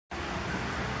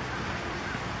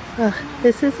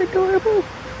This is adorable.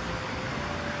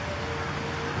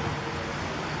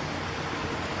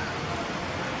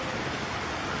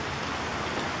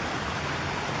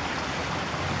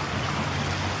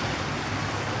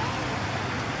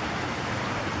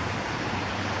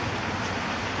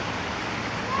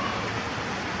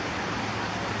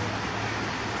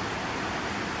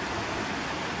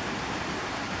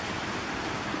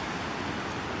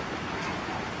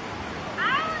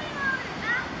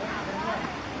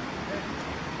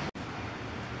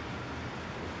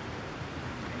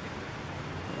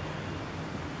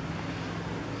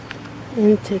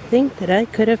 And to think that I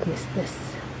could have missed this.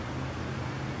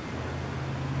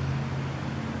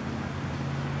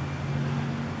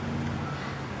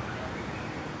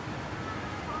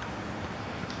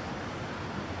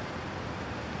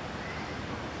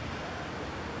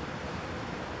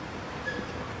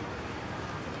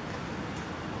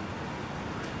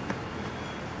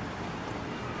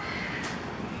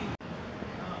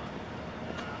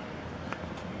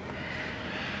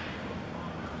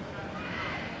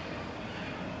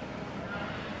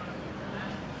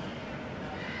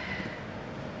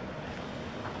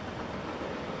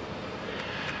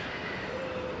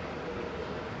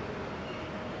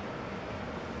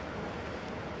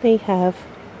 They have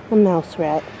a mouse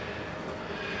rat.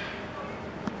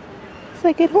 It's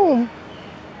like at home.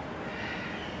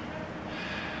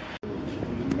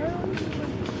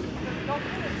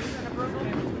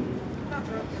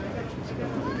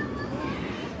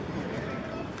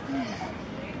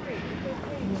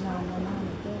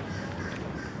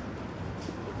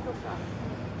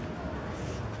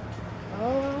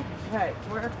 Okay,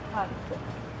 we're past it.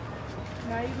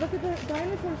 Now you look at the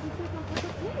dinosaurs and see how the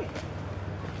pig.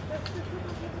 That's the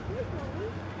pig,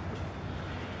 right?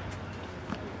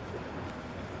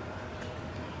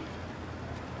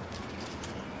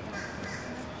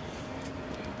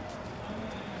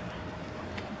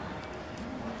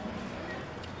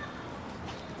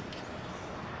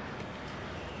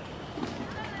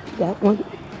 That one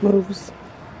moves.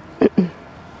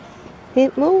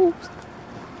 It moves.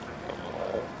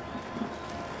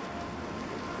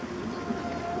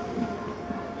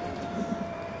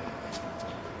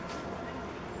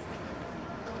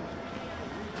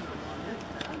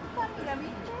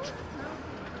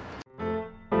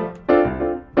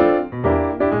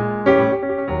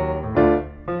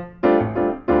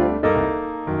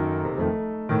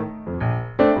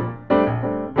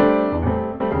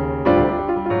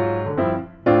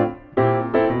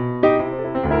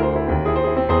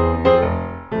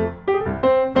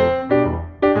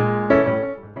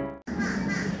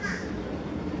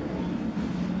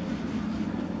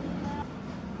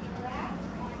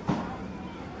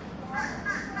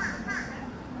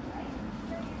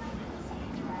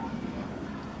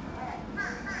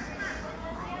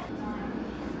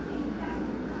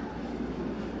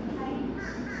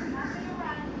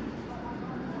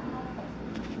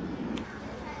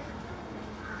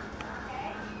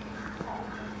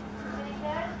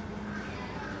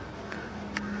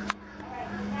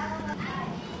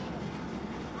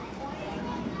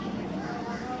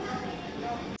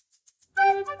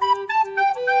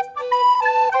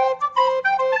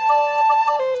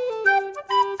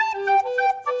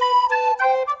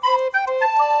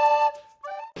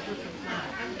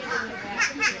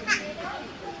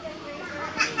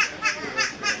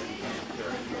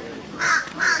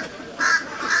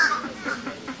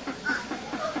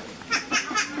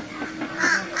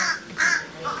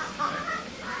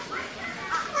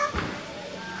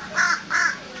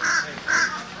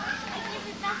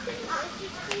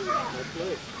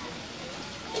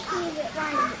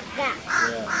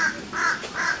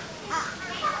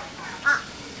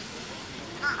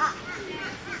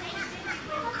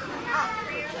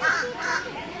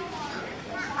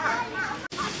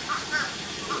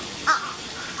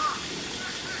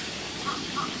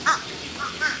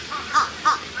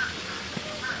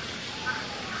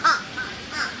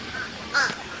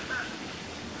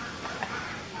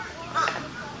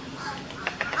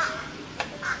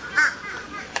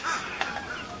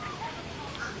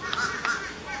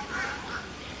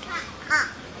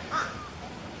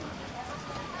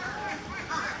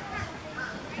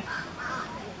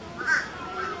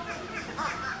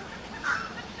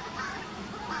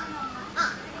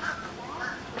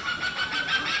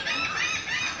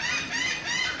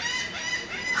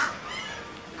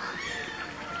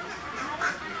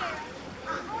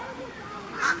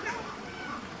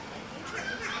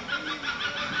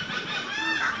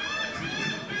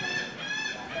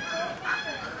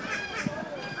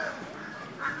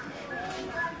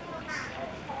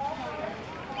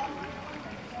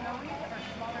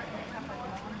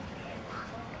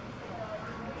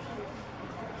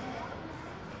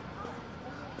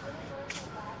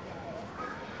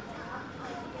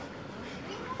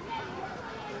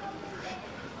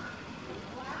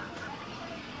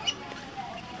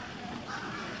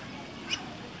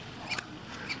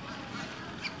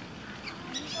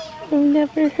 I've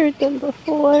never heard them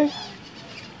before.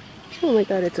 Oh my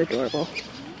god, it's adorable.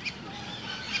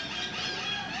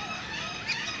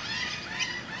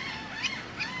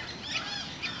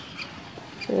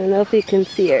 I don't know if you can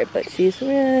see her, but she's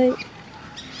right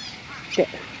there.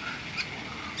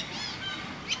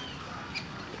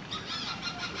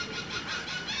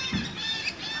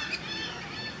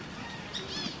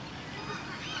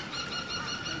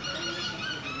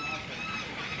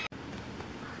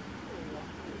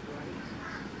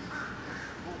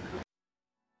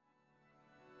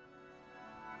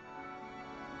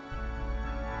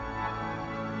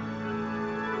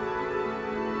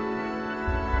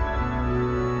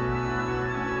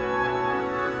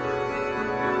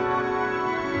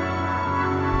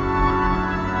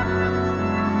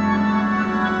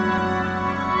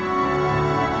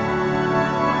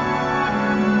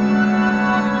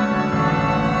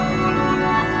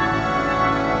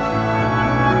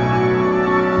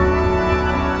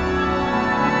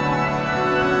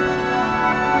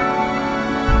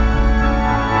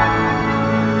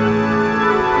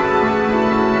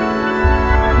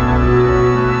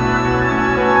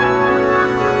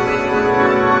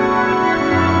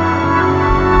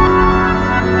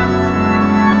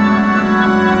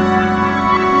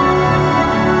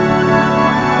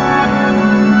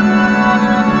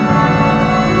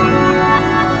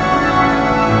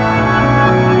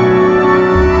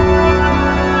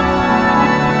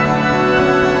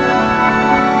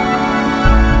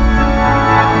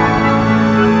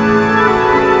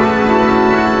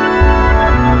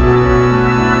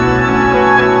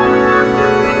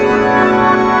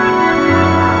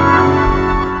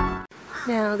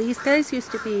 Now, these guys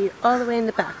used to be all the way in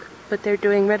the back, but they're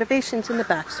doing renovations in the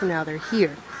back, so now they're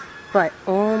here. But,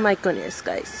 oh my goodness,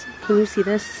 guys. Can you see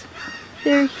this?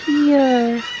 They're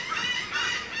here.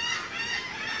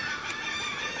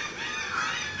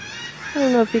 I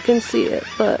don't know if you can see it,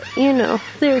 but, you know,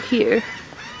 they're here.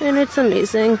 And it's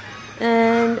amazing.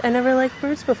 And I never liked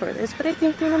birds before this, but I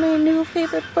think they're my new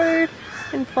favorite bird.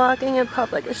 And vlogging in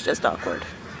public is just awkward.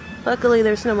 Luckily,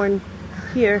 there's no one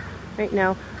here right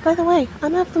now. By the way,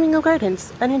 I'm at Flamingo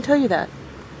Gardens. I didn't tell you that.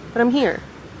 But I'm here.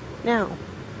 Now.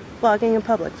 Vlogging in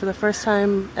public for the first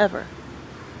time ever.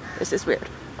 This is weird.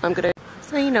 I'm gonna...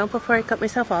 So, you know, before I cut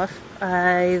myself off,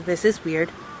 this is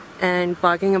weird. And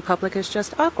vlogging in public is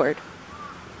just awkward.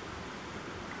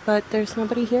 But there's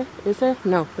nobody here, is there?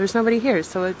 No, there's nobody here,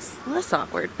 so it's less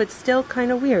awkward, but still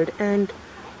kind of weird. And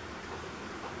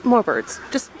more birds.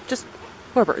 Just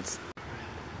more birds.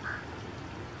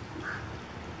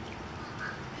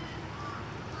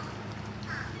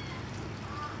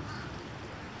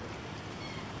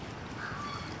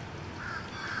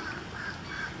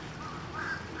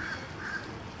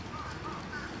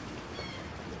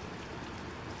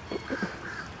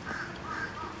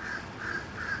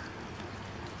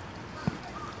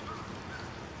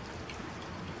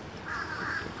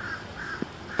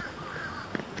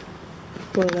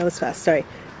 Well, that was fast, sorry.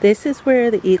 This is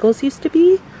where the eagles used to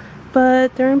be,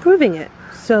 but they're improving it.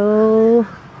 So,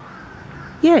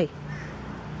 yay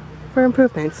for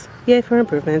improvements. Yay for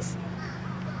improvements.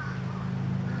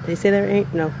 Did they say that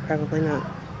right? No, probably not.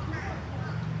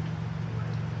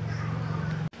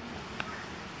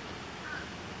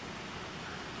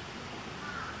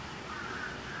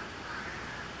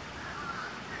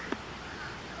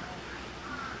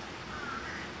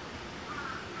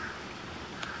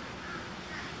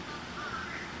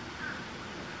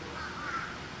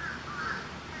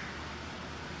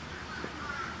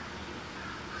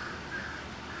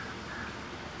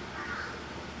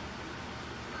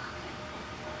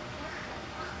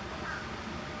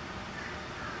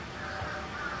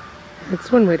 That's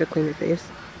one way to clean your face.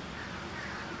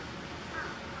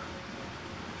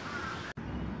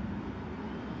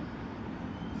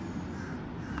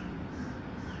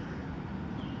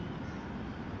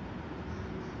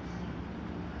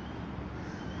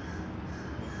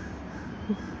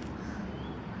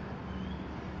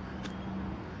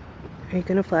 Are you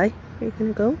gonna fly? Are you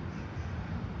gonna go?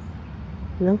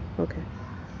 No? Okay.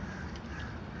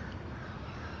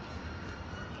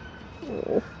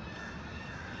 Oh.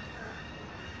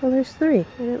 Well, there's 3. I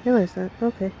didn't realize that.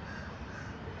 Okay.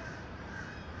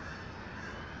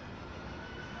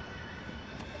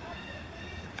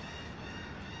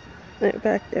 They're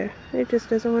back there. It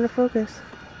just doesn't want to focus.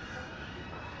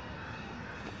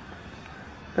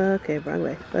 Okay, wrong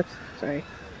way. Oops, sorry.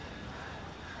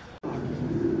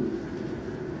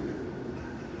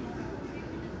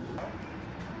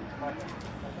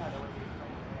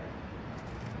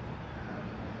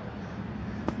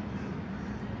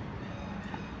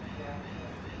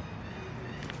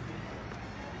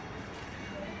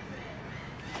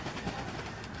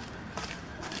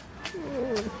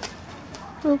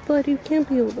 Oh, bud, you can't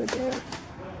be over there.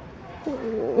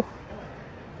 Oh.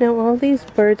 Now, all these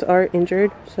birds are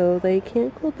injured, so they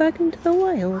can't go back into the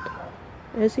wild.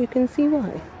 As you can see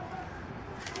why.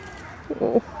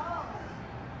 Oh.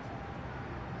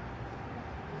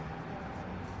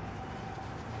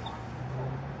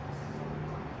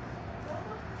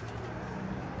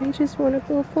 They just want to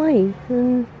go flying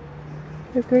in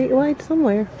the great wide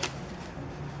somewhere.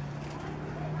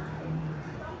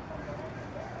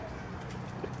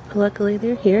 Luckily,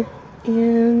 they're here,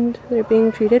 and they're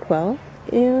being treated well,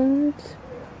 and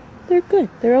they're good.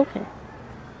 They're okay.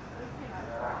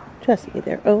 Trust me,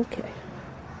 they're okay.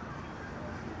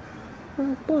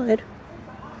 Oh, bud.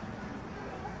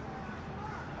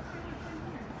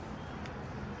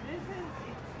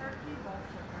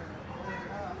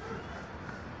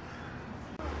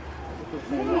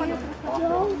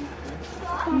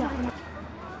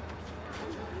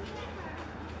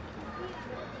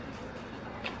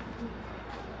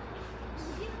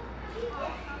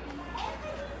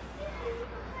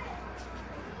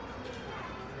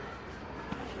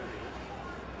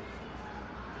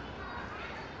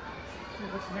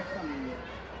 What's next on the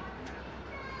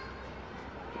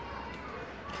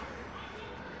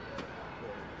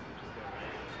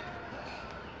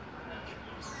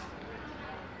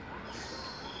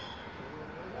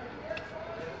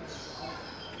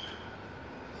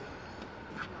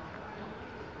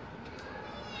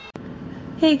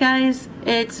Hey guys,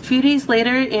 it's a few days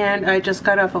later and I just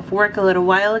got off of work a little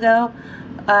while ago.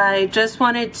 I just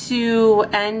wanted to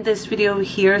end this video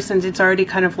here since it's already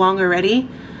kind of long already.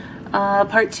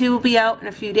 Part 2 will be out in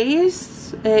a few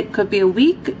days. It could be a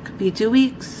week, it could be 2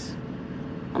 weeks,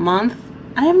 a month.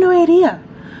 I have no idea.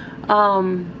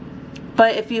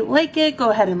 But if you like it, go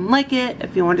ahead and like it.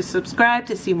 If you want to subscribe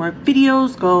to see more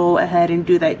videos, go ahead and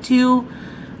do that too,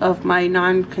 of my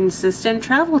non-consistent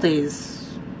travel days.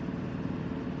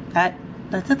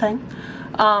 That's a thing.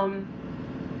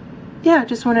 Yeah,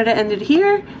 just wanted to end it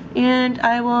here, and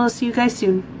I will see you guys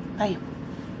soon. Bye.